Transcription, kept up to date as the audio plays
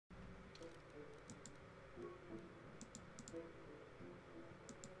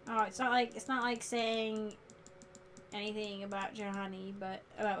Oh, it's not like saying anything about Johanny, but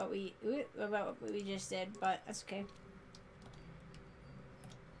about what we just did, but that's okay.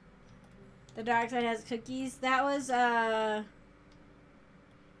 The dark side has cookies. That was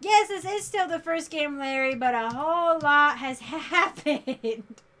yes, this is still the first game, Larry, but a whole lot has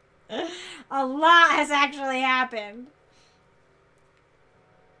happened. A lot has actually happened.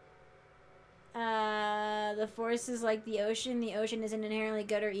 The force is like the ocean. The ocean isn't inherently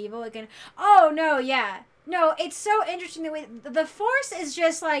good or evil. It can. Oh no, yeah, no. It's so interesting the way the force is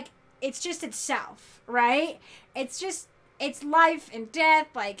just like it's just itself, right? It's just it's life and death,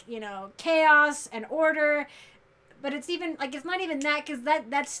 like you know, chaos and order. But it's even like it's not even that because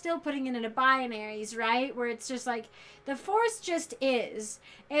that's still putting it into binaries, right? Where it's just like the force just is.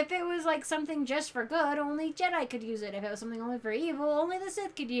 If it was like something just for good, only Jedi could use it. If it was something only for evil, only the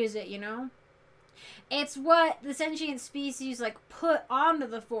Sith could use it. You know. It's what the sentient species like put onto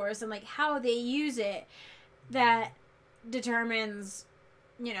the force and like how they use it that determines,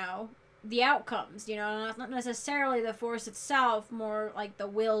 you know, the outcomes, you know, it's not necessarily the force itself, more like the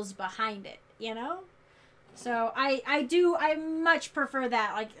wills behind it, you know? So I much prefer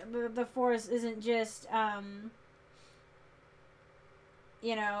that. Like the force isn't just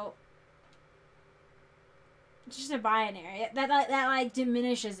you know, just a binary. That like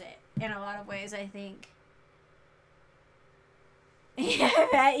diminishes it in a lot of ways, I think.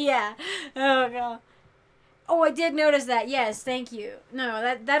 Yeah, yeah. Oh god. Oh, I did notice that. Yes, thank you.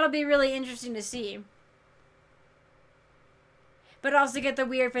 No, that'll be really interesting to see. But also get the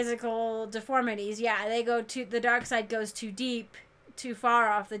weird physical deformities. Yeah, they go to the dark side goes too deep, too far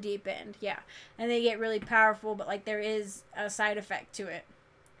off the deep end. Yeah, and they get really powerful, but like there is a side effect to it.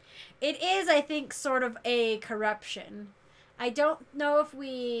 It is, I think, sort of a corruption. I don't know if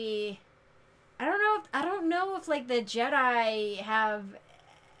we. I don't know if like the Jedi have,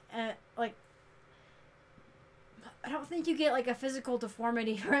 like. I don't think you get like a physical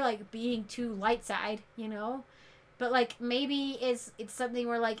deformity for like being too light side, you know. But like maybe it's something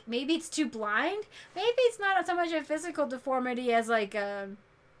where like maybe it's too blind. Maybe it's not so much a physical deformity as like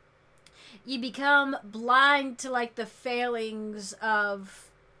you become blind to like the failings of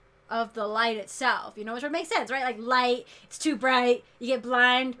the light itself, you know, which would make sense, right? Like light, it's too bright, you get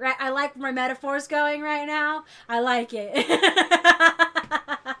blind, right? I like where my metaphor's going right now. I like it.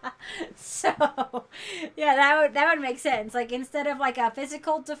 So, yeah, that would make sense. Like instead of like a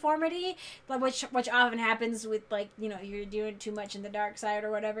physical deformity, which often happens with like you know you're doing too much in the dark side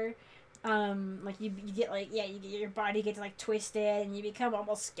or whatever. Like you get like yeah you get your body gets like twisted and you become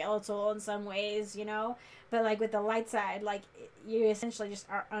almost skeletal in some ways, you know. But like with the light side, like you essentially just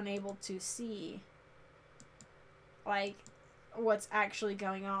are unable to see like what's actually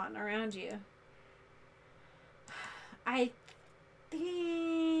going on around you. I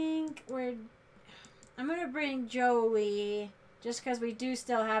think I'm gonna bring Jolie just because we do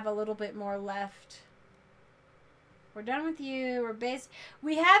still have a little bit more left. We're done with you.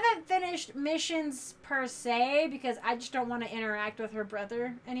 We haven't finished missions per se because I just don't want to interact with her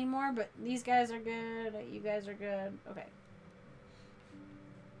brother anymore. But these guys are good. You guys are good. Okay.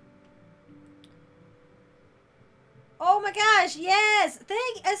 Oh my gosh, yes!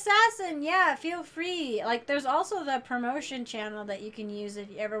 Thank Assassin! Yeah, feel free. Like, there's also the promotion channel that you can use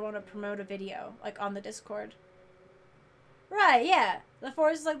if you ever want to promote a video, like on the Discord. Right, yeah. The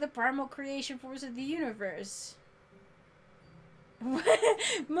Force is like the primal creation force of the universe.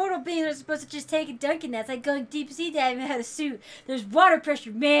 Mortal beings are supposed to just take a dunk in that. It's like going deep sea diving without a suit. There's water pressure,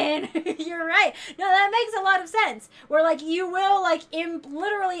 man. You're right. No, that makes a lot of sense. Where like you will like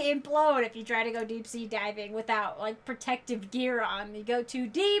literally implode if you try to go deep sea diving without like protective gear on. You go too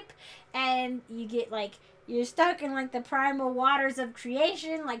deep, and you get like you're stuck in like the primal waters of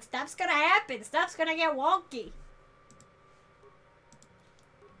creation. Like stuff's gonna happen. Stuff's gonna get wonky.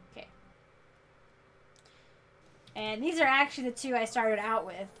 And these are actually the two I started out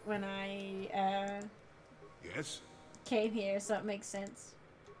with when I yes came here, so it makes sense.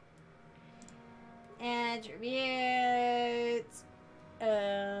 Attributes.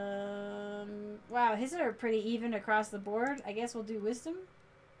 Wow, his are pretty even across the board. I guess we'll do wisdom.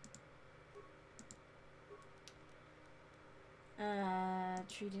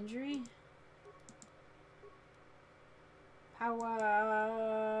 Treat injury.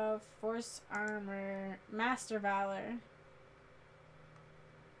 Power, force armor, master valor,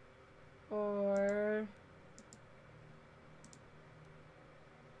 or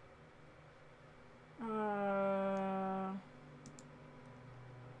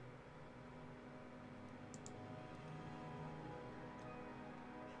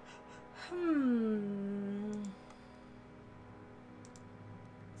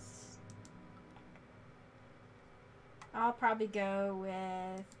I'll probably go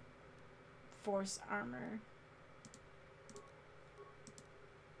with Force Armor.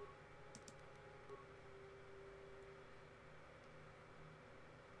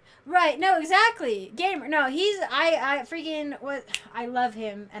 Right, no, exactly. Gamer. No, he's I freaking what I love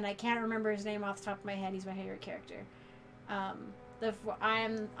him and I can't remember his name off the top of my head. He's my favorite character. I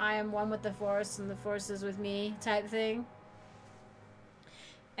am one with the Force and the Force is with me type thing.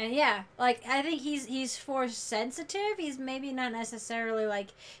 And yeah, like I think he's Force sensitive. He's maybe not necessarily like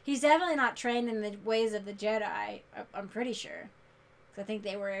he's definitely not trained in the ways of the Jedi. I'm pretty sure. I think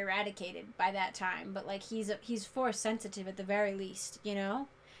they were eradicated by that time, but like he's Force sensitive at the very least, you know?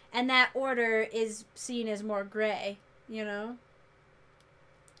 And that order is seen as more gray, you know?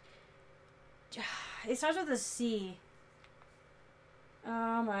 It starts with a C.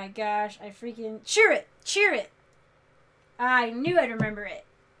 Oh my gosh, I freaking... Cheer it! Cheer it! I knew I'd remember it.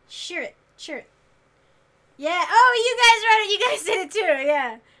 Cheer it! Cheer it! Yeah, oh, you guys read it! You guys did it too,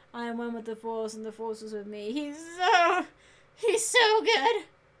 yeah. I am one with the Force and the Force is with me. He's so good.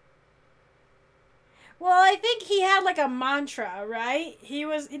 Well, I think he had like a mantra, right? He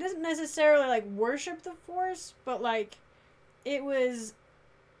doesn't necessarily like worship the Force, but like it was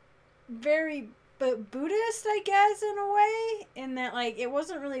very Buddhist, I guess, in a way, in that like it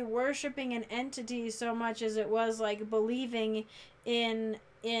wasn't really worshiping an entity so much as it was like believing in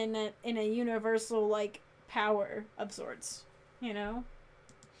a universal like power of sorts, you know?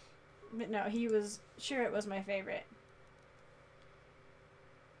 But no, he was sure it was my favorite.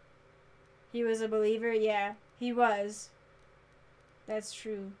 He was a believer? Yeah, he was. That's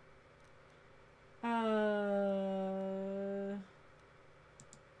true.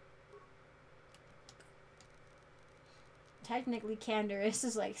 Technically, Canderous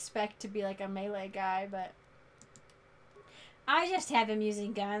is like spec to be like a melee guy, but I just have him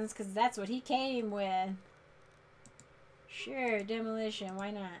using guns because that's what he came with. Sure, demolition,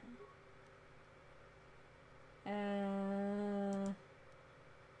 why not?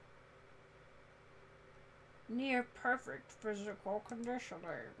 Near perfect physical conditioning.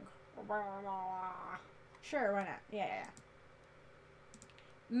 Sure, why not? Yeah.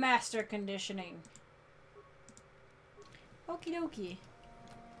 Master conditioning. Okie dokie.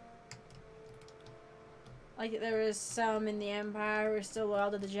 Like there was some in the Empire who were still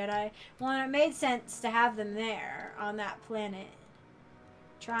loyal to the Jedi. Well, it made sense to have them there on that planet,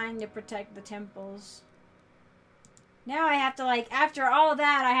 trying to protect the temples. Now I have to, like, after all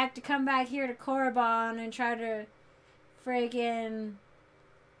that, I have to come back here to Korriban and try to friggin'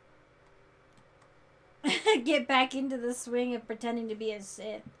 get back into the swing of pretending to be a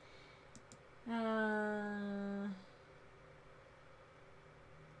Sith. I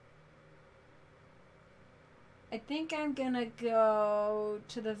think I'm gonna go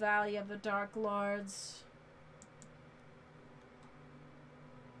to the Valley of the Dark Lords.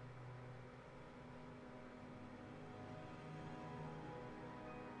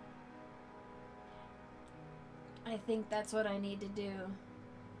 I think that's what I need to do.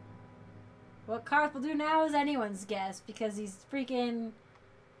 What Karth will do now is anyone's guess, because he's freaking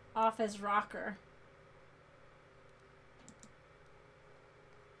off his rocker.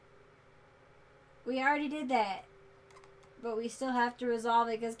 We already did that. But we still have to resolve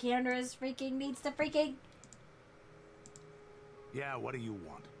it, because Canderous freaking needs to freaking... Yeah, what do you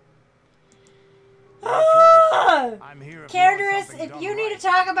want? I'm here. Canderous, if you need to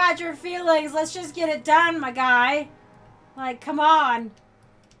talk about your feelings, let's just get it done, my guy. Like, come on.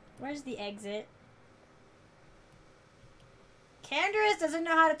 Where's the exit? Canderous doesn't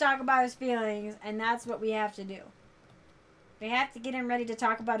know how to talk about his feelings, and that's what we have to do. We have to get him ready to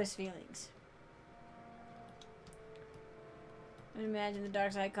talk about his feelings. I imagine the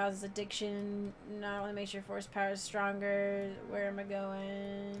dark side causes addiction, not only makes your force power stronger. Where am I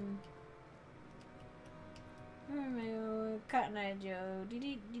going? Where am I going? Cotton Eye Joe.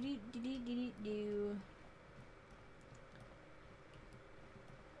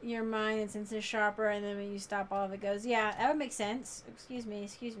 Your mind and sense is sharper, and then when you stop, all of it goes. Yeah, that would make sense. Excuse me,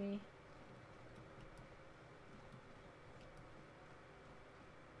 excuse me.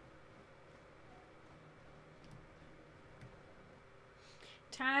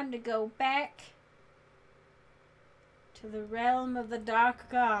 Time to go back to the realm of the dark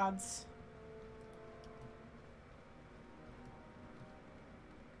gods.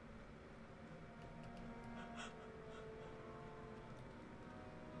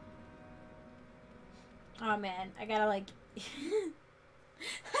 Oh man, I gotta like...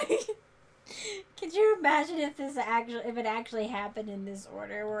 Could you imagine if it actually happened in this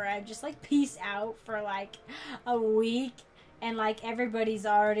order, where I just like peace out for like a week and like everybody's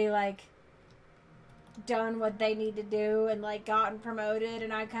already like done what they need to do and like gotten promoted,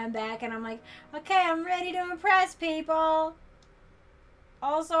 and I come back and I'm like, okay, I'm ready to impress people.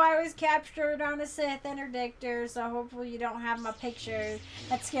 Also, I was captured on a Sith interdictor, so hopefully you don't have my picture.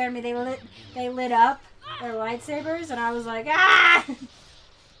 That scared me. They lit up their lightsabers, and I was like, ah!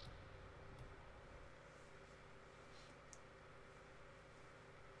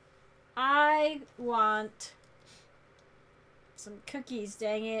 I want some cookies,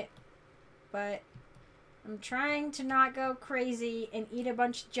 dang it. But I'm trying to not go crazy and eat a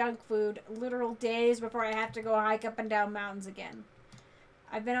bunch of junk food literal days before I have to go hike up and down mountains again.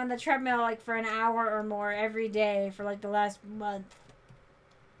 I've been on the treadmill like for an hour or more every day for like the last month.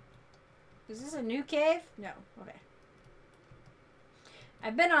 Is this a new cave? No. Okay.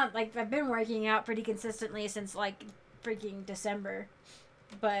 I've been working out pretty consistently since like freaking December.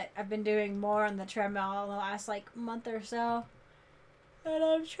 But I've been doing more on the treadmill the last like month or so. And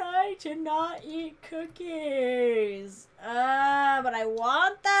I'm trying to not eat cookies. But I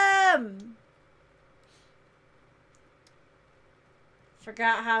want them.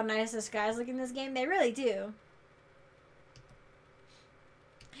 Forgot how nice the skies look in this game. They really do.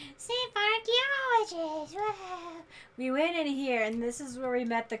 Saint archaeologists. Wow. We went in here, and this is where we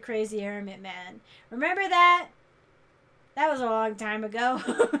met the crazy Hermit man. Remember that? That was a long time ago.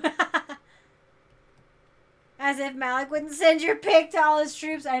 As if Malik wouldn't send your pic to all his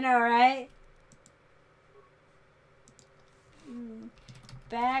troops. I know, right?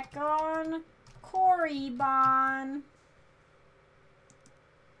 Back on Korriban.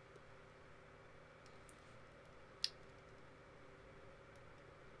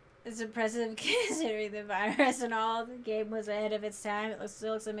 It's impressive considering the virus and all. The game was ahead of its time. It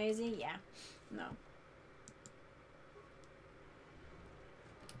still looks amazing. Yeah. No.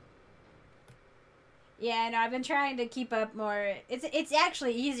 Yeah, no, I've been trying to keep up more. It's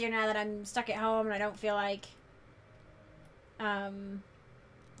actually easier now that I'm stuck at home and I don't feel like, I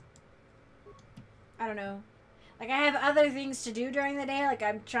don't know. Like, I have other things to do during the day. Like,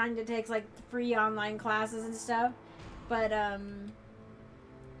 I'm trying to take, like, free online classes and stuff. But,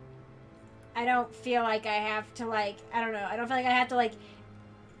 I don't feel like I have to, like, I don't know. I don't feel like I have to, like,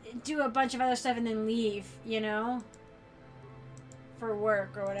 do a bunch of other stuff and then leave, you know? For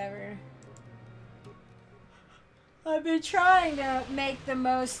work or whatever. I've been trying to make the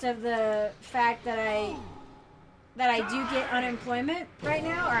most of the fact that I do get unemployment right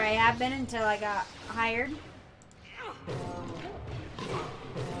now, or I have been until I got hired.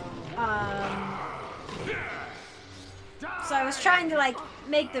 So I was trying to like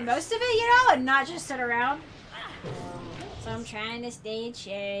make the most of it, you know, and not just sit around. So I'm trying to stay in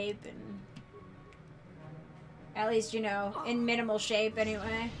shape and at least, you know, in minimal shape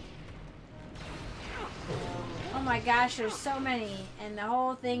anyway. Oh my gosh, there's so many, and the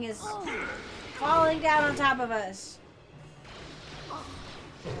whole thing is falling down on top of us.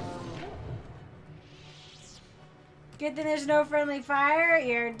 Good thing there's no friendly fire.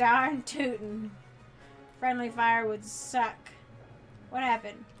 You're darn tootin'. Friendly fire would suck. What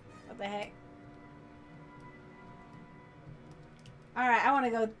happened? What the heck? Alright, I want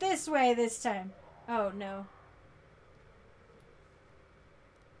to go this way this time. Oh, no.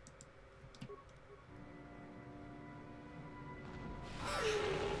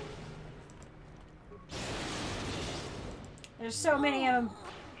 There's so many of them.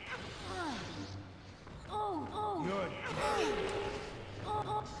 Good.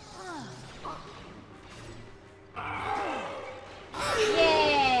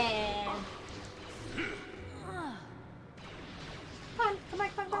 Yeah.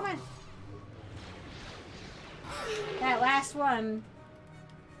 Come on. That last one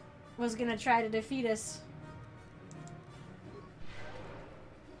was gonna try to defeat us.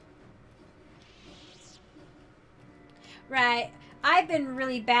 Right. I've been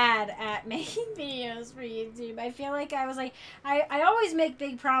really bad at making videos for YouTube. I feel like I always make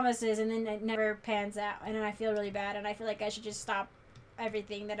big promises and then it never pans out. And then I feel really bad and I feel like I should just stop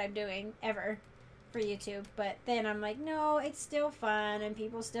everything that I'm doing ever for YouTube. But then I'm like, no, it's still fun and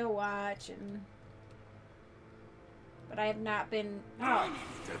people still watch. But I have not been... Oh,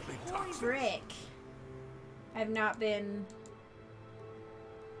 frick. I've not been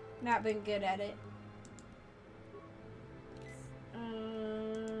good at it.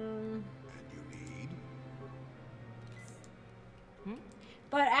 And you need?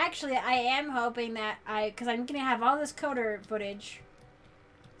 But actually, I am hoping that because I'm going to have all this coder footage.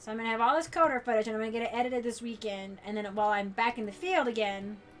 So I'm going to have all this coder footage and I'm going to get it edited this weekend. And then while I'm back in the field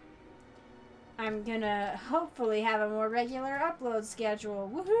again, I'm going to hopefully have a more regular upload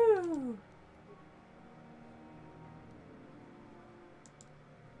schedule. Woohoo!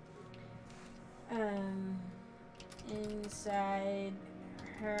 Inside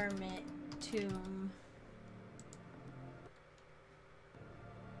Hermit tomb.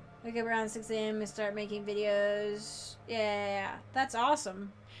 Wake up around 6 a.m. and start making videos. Yeah, that's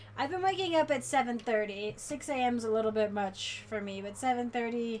awesome. I've been waking up at 7:30. 6 a.m. is a little bit much for me, but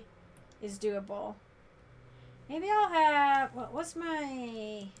 7:30 is doable. Maybe I'll have... What's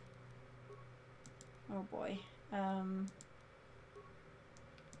my... Oh boy.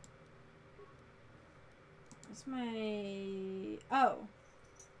 What's my... Oh.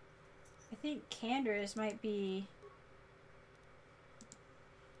 I think Candace might be...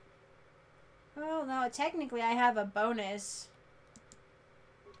 Oh, no, technically I have a bonus.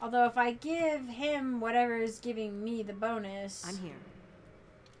 Although if I give him whatever is giving me the bonus... I'm here.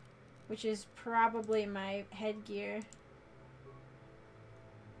 Which is probably my headgear.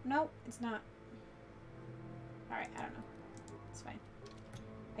 Nope, it's not. Alright, I don't know. It's fine.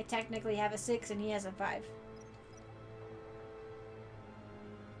 I technically have a 6 and he has a 5.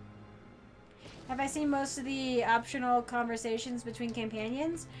 Have I seen most of the optional conversations between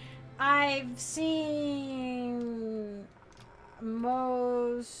companions? I've seen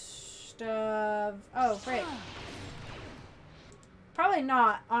most of... Oh, frick. Probably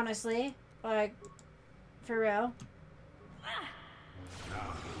not, honestly. Like, for real. Now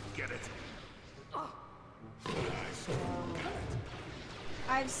you get it.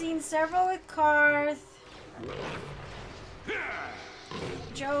 I've seen several with Karth,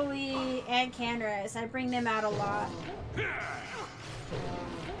 Jolie, and Candace. I bring them out a lot.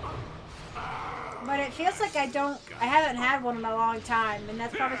 But it feels like I haven't had one in a long time, and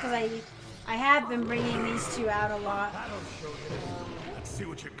that's probably because I have been bringing these two out a lot. That'll show you. Let's see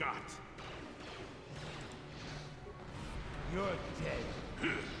what you got. You're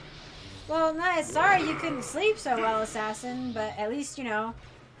dead. Well, nice. Sorry you couldn't sleep so well, Assassin, but at least, you know,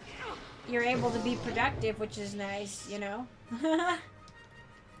 you're able to be productive, which is nice, you know?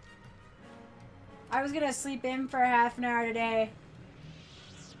 I was gonna sleep in for half an hour today.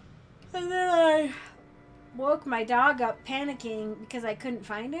 And then I woke my dog up panicking because I couldn't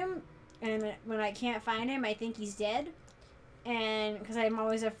find him. And when I can't find him, I think he's dead. And because I'm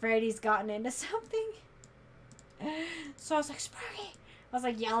always afraid he's gotten into something. So I was like, Sparky! I was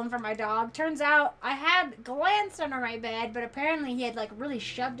like yelling for my dog. Turns out I had glanced under my bed, but apparently he had like really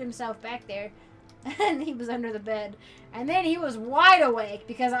shoved himself back there. And he was under the bed. And then he was wide awake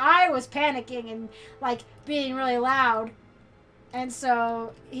because I was panicking and like being really loud. And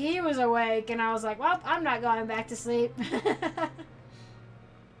so he was awake and I was like, well, I'm not going back to sleep.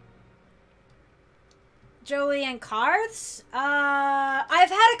 Jolie and Karth's? I've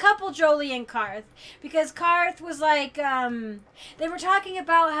had a couple Jolie and Karth. Because Karth was like, they were talking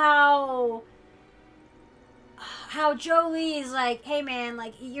about how Jolie is like, hey man,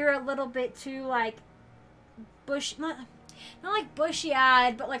 like, you're a little bit too, like, not like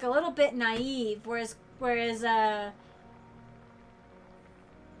bushy-eyed, but like a little bit naive. Whereas,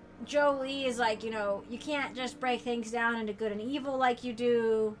 Jolie is like, you know, you can't just break things down into good and evil like you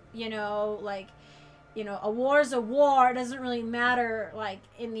do, you know, like, you know, a war's a war. It doesn't really matter, like,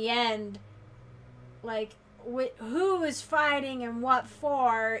 in the end, like, who is fighting and what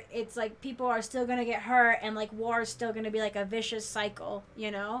for. It's like people are still gonna get hurt and, like, war is still gonna be, like, a vicious cycle,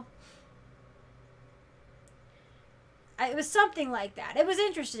 you know? It was something like that. It was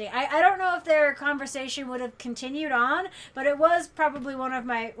interesting. I don't know if their conversation would have continued on, but it was probably one of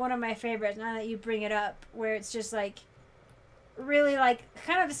my favorites, now that you bring it up, where it's just, like, really, like,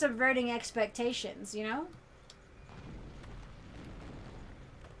 kind of subverting expectations, you know?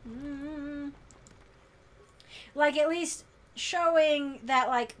 Like, at least showing that,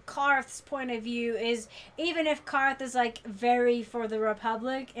 like, Karth's point of view is, even if Karth is, like, very for the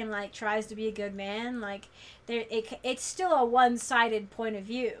Republic and, like, tries to be a good man, like, it's still a one-sided point of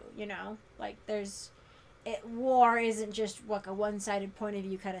view, you know? Like, war isn't just, like, a one-sided point of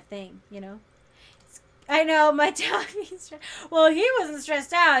view kind of thing, you know? I know, my dog is well, he wasn't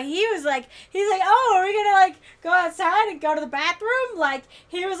stressed out. He's like, oh, are we gonna, like, go outside and go to the bathroom? Like,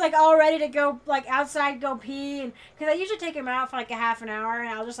 he was, like, all ready to go, like, outside, go pee. And because I usually take him out for, like, a half an hour, and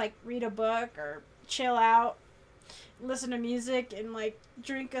I'll just, like, read a book or chill out, listen to music, and, like,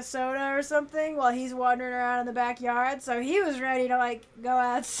 drink a soda or something while he's wandering around in the backyard. So he was ready to, like, go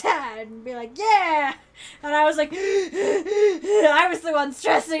outside and be like, yeah! And I was like, I was the one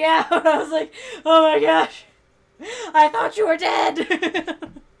stressing out. I was like, oh my gosh, I thought you were dead.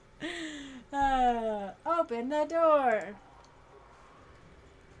 Open the door.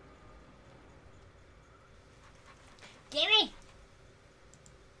 Gimme!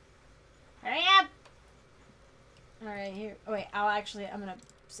 Hurry up! Alright, here. Oh, wait, I'm gonna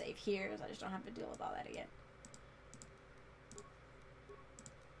save here, so I just don't have to deal with all that again.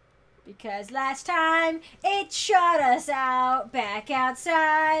 Because last time, it shut us out back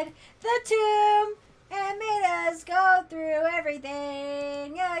outside the tomb and made us go through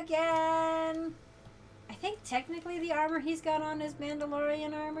everything again. I think technically the armor he's got on is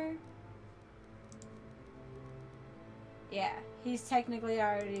Mandalorian armor. Yeah, he's technically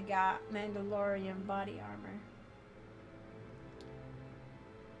already got Mandalorian body armor.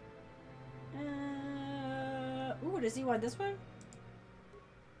 Ooh, does he want this one?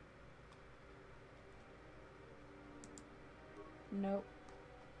 Nope.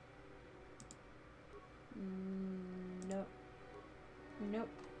 Nope. Nope.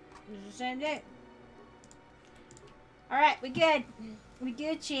 It's the same day. Alright, we good. We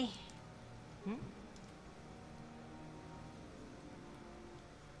Gucci. Hmm?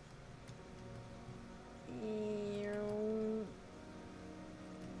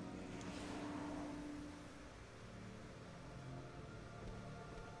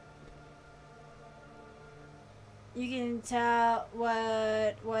 You can tell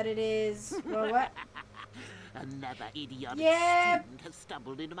what it is. Well, what? Another idiotic Yep. student has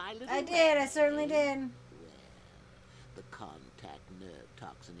stumbled into my little I did. I way. certainly did. Well, the contact nerve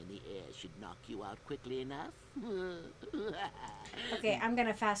toxin in the air should knock you out quickly enough. Okay, I'm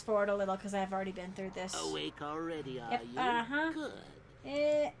gonna fast forward a little because I've already been through this. Awake already, are Yep, you? uh-huh.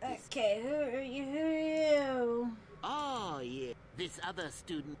 Good. Okay, who are you? Who are you? Oh, yeah. This other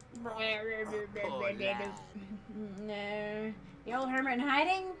student. No. Poor lad. The old hermit in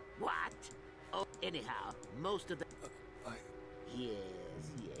hiding? What? Oh, anyhow, most of the... Yes,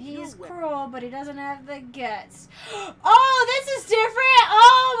 yes. He's you're wel- cruel, but he doesn't have the guts. Oh, this is different!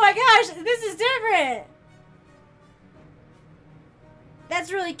 Oh my gosh, this is different!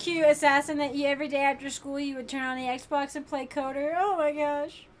 That's really cute, Assassin, that you every day after school you would turn on the Xbox and play Coder. Oh my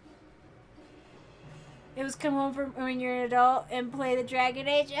gosh. It was come home from when you're an adult and play the Dragon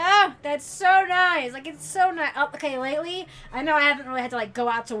Age. Oh, that's so nice. Like, it's so nice. Oh, okay, lately, I know I haven't really had to, like, go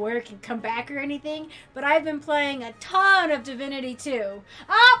out to work and come back or anything, but I've been playing a ton of Divinity 2.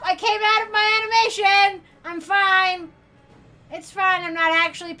 Oh, I came out of my animation. I'm fine. It's fine. I'm not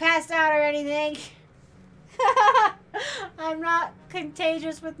actually passed out or anything. I'm not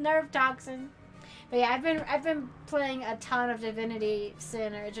contagious with nerve toxin. But yeah, I've been playing a ton of Divinity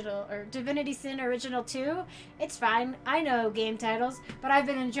Sin Original 2. It's fine. I know game titles, but I've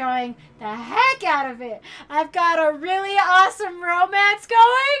been enjoying the heck out of it. I've got a really awesome romance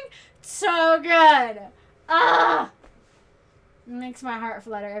going. So good. Ah! It makes my heart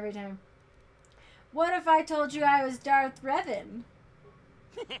flutter every time. What if I told you I was Darth Revan?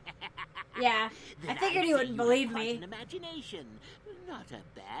 Yeah, I Then figured I'd you say wouldn't have believe quite me. An imagination. Not a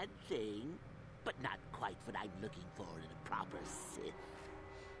bad thing, but not quite what I'm looking for in a proper Sith.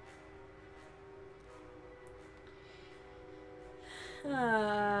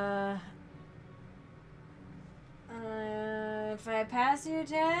 If I pass your Why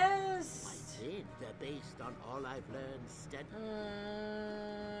test, then, they're based on all I've learned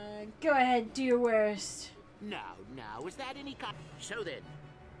go ahead, do your worst. Now, is that any kind? So then,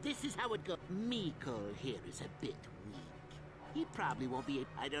 this is how it goes. Miko here is a bit weak. He probably won't be.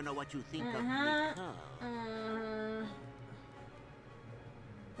 I don't know what you think of Miko.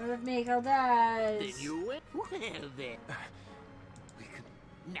 What if Miko dies? Then you win. Well then.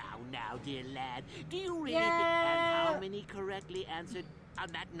 Now, dear lad, do you really think? And how many correctly answered? On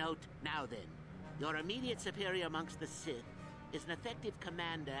that note, now then, your immediate superior amongst the Sith is an effective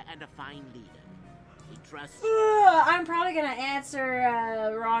commander and a fine leader. He trusts. I'm probably gonna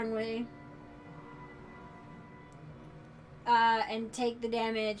answer wrongly. And take the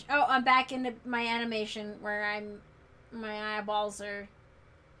damage. Oh, I'm back into my animation where my eyeballs are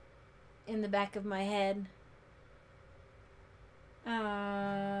in the back of my head.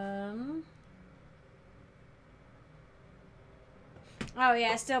 Oh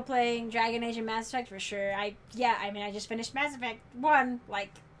yeah, still playing Dragon Age and Mass Effect for sure. I just finished Mass Effect 1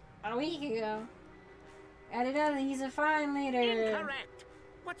 like a week ago. I don't know, he's a fine leader. Incorrect.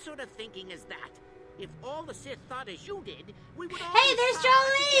 What sort of thinking is that? If all the Sith thought as you did, we would all. Hey, there's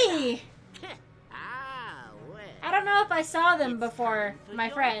Jolie! Well. I don't know if I saw them It's before, time for my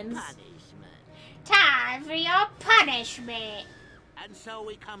your friends. punishment. Time for your punishment. And so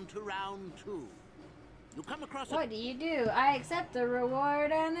we come to round 2. You come across a... What do you do? I accept the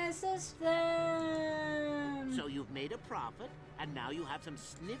reward and the system. So you've made a profit, and now you have some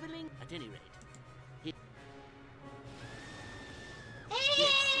sniveling. At any rate.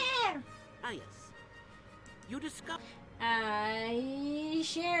 Ah, yes. You discover... I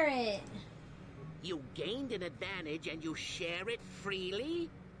share it. You gained an advantage and you share it freely?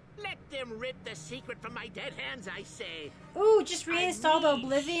 Let them rip the secret from my dead hands, I say. Ooh, just reinstalled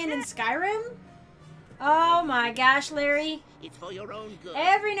Oblivion and Skyrim? Oh my gosh, Larry. It's for your own good.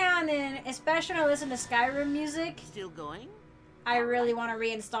 Every now and then, especially when I listen to Skyrim music, Still going? I really want to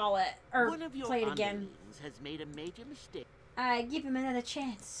reinstall it. Or One of your play it again. underlings has made a major mistake. I give him another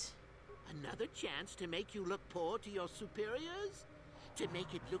chance. Another chance to make you look poor to your superiors? To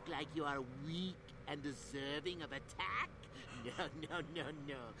make it look like you are weak and deserving of attack?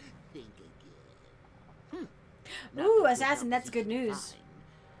 No. Think again. Ooh, Nothing to Assassin, help that's is good news. fine.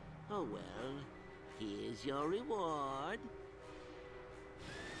 Oh well, here's your reward.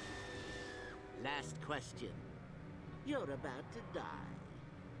 Last question. You're about to die.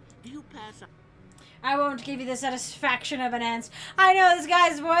 Do you pass on? I won't give you the satisfaction of an answer. I know this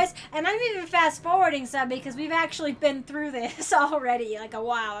guy's voice, and I'm even fast forwarding some because we've actually been through this already, like a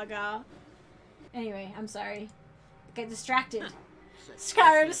while ago. Anyway, I'm sorry. Get distracted.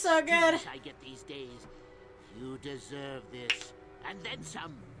 Skyrim's so good. I get these days. You deserve this, and then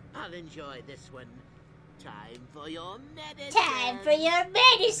some. I'll enjoy this one. Time for your medicine. Time for your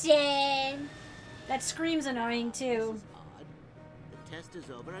medicine. That scream's annoying too. This is odd. The test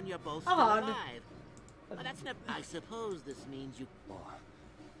is over and you're both still Odd. alive. Well, that's not. I suppose this means you. Or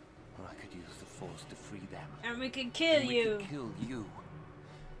I could use the Force to free them. And we could kill And we you. could kill you.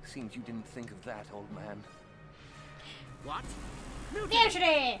 Seems you didn't think of that, old man. What?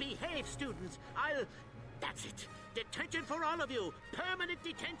 Mutiny! Behave, students. That's it. Detention for all of you. Permanent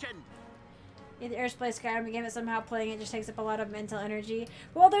detention. The Earth plays Skyrim again, but somehow playing it just takes up a lot of mental energy.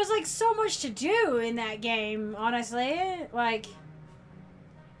 Well, there's like so much to do in that game, honestly. Like,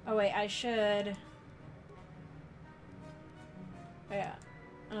 oh wait, I should. Oh, yeah.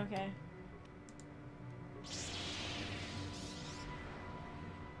 Okay.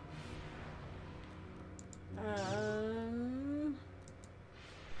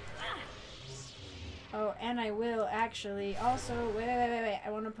 Oh, and I will actually also wait. I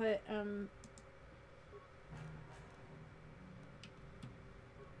want to put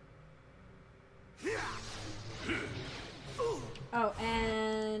Oh,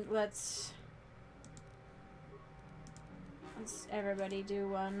 and let's everybody do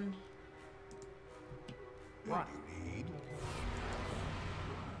one. What do you need?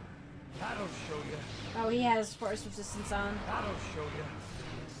 That'll show you. Oh, he has force resistance on. That'll show you.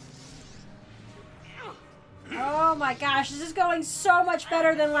 Oh my gosh, this is going so much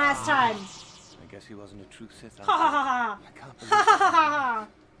better than last time. I guess he wasn't a true Sith. Ha ha ha ha. I can't believe Ha ha it. ha ha.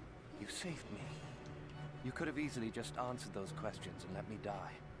 You saved me. You could have easily just answered those questions and let me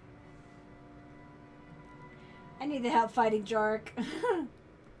die. I need the help fighting Jork.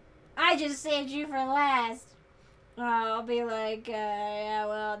 I just saved you for last. Oh, I'll be like, yeah,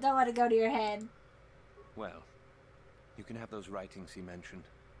 well, don't let it go to your head. Well, you can have those writings he mentioned.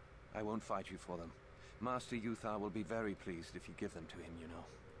 I won't fight you for them. Master Yuthar will be very pleased if you give them to him, you know.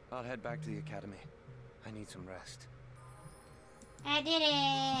 I'll head back to the academy. I need some rest. I did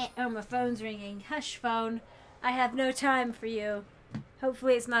it! Oh, my phone's ringing. Hush, phone. I have no time for you.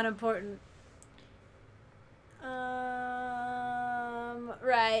 Hopefully it's not important.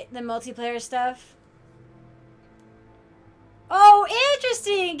 Right, the multiplayer stuff. Oh,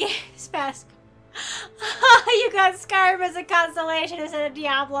 interesting! Games Pass. You got Skyrim as a constellation instead of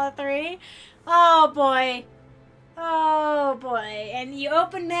Diablo 3. Oh boy. Oh boy. And you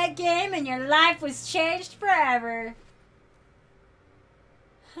opened that game and your life was changed forever.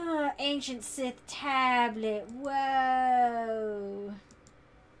 Ancient Sith tablet. Whoa.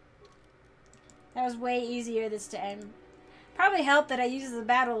 That was way easier this time. Probably helped that I used the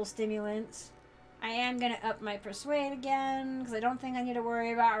battle stimulants. I am going to up my persuade again, because I don't think I need to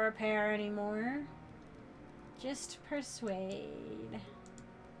worry about repair anymore. Just persuade.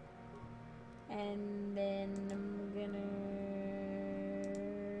 And then I'm gonna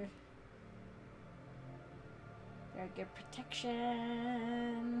get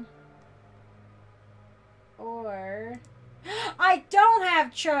protection. Or I don't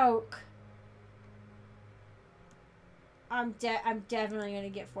have choke. I'm definitely gonna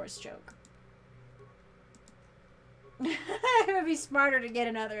get force choke. It would be smarter to get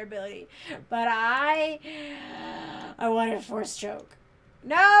another ability, but I wanted force choke.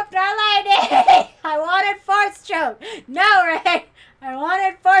 Nope, not lightning. I wanted force choke. No, Ray, I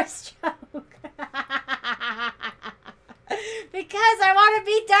wanted force choke. Because I want to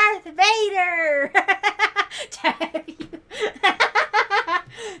be Darth Vader. Damn you.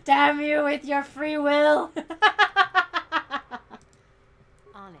 Damn you with your free will.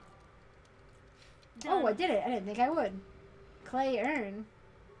 On it. Oh, I did it. I didn't think I would. Clay urn.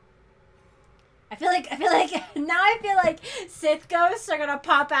 I feel like now I feel like Sith ghosts are gonna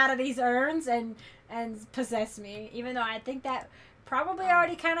pop out of these urns and possess me, even though I think that probably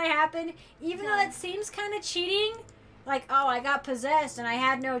already kind of happened. Even though that seems kind of cheating, like, oh, I got possessed and I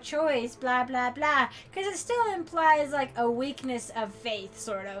had no choice, blah blah blah, because it still implies like a weakness of faith,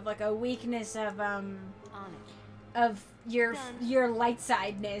 sort of like a weakness of your light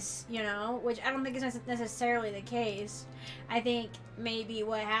sideness, you know, which I don't think is necessarily the case. I think maybe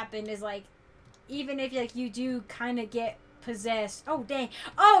what happened is like, even if like you do kind of get possessed. Oh dang!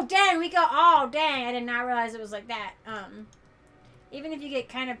 Oh dang! We go. Oh dang! I did not realize it was like that. Even if you get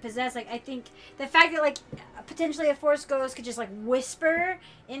kind of possessed, like I think the fact that like potentially a Force ghost could just like whisper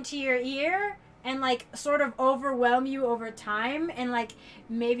into your ear and like sort of overwhelm you over time and like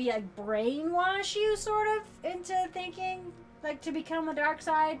maybe like brainwash you sort of into thinking like to become a dark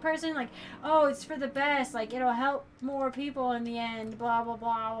side person, like, oh, it's for the best, like it'll help more people in the end, blah blah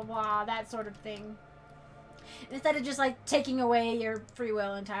blah blah blah, that sort of thing, instead of just like taking away your free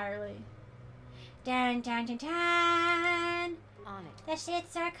will entirely. Dun dun dun dun. On it. The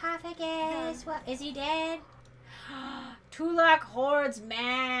Sith sarcophagus. What, is he dead? Tulak Horde's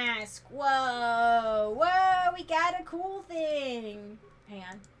mask. Whoa, whoa, we got a cool thing. Hang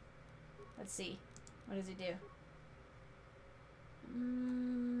on, let's see, what does it do?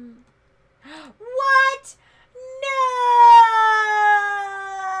 What? No!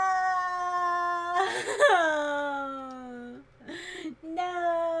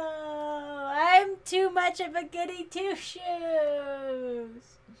 No! I'm too much of a goody two-shoes!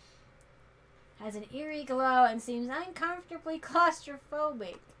 Has an eerie glow and seems uncomfortably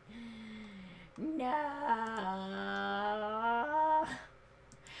claustrophobic. No!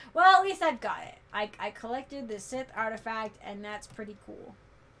 Well, at least I've got it. I collected the Sith artifact, and that's pretty cool.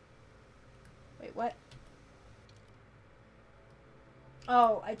 Wait, what?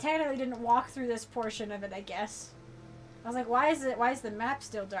 Oh, I technically didn't walk through this portion of it, I guess. I was like, why is the map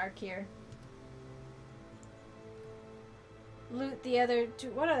still dark here? Loot the other two.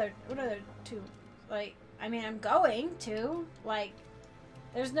 What other two? Like, I mean, I'm going to. Like,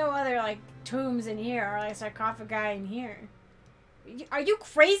 there's no other, like, tombs in here or, like, sarcophagi in here. Are you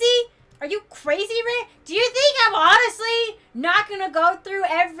crazy? Are you crazy, Ray? Do you think I'm honestly not gonna go through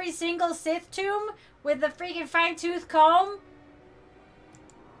every single Sith tomb with the freaking fine-tooth comb?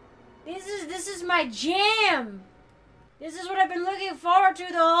 This is my jam. This is what I've been looking forward to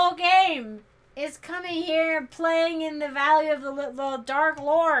the whole game. Is coming here and playing in the Valley of the Dark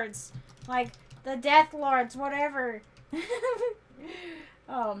Lords. Like, the Death Lords, whatever.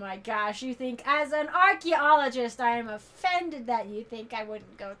 Oh my gosh, you think, as an archaeologist, I am offended that you think I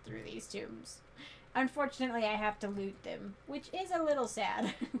wouldn't go through these tombs. Unfortunately, I have to loot them, which is a little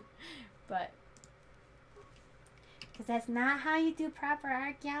sad. But, because that's not how you do proper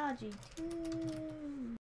archaeology.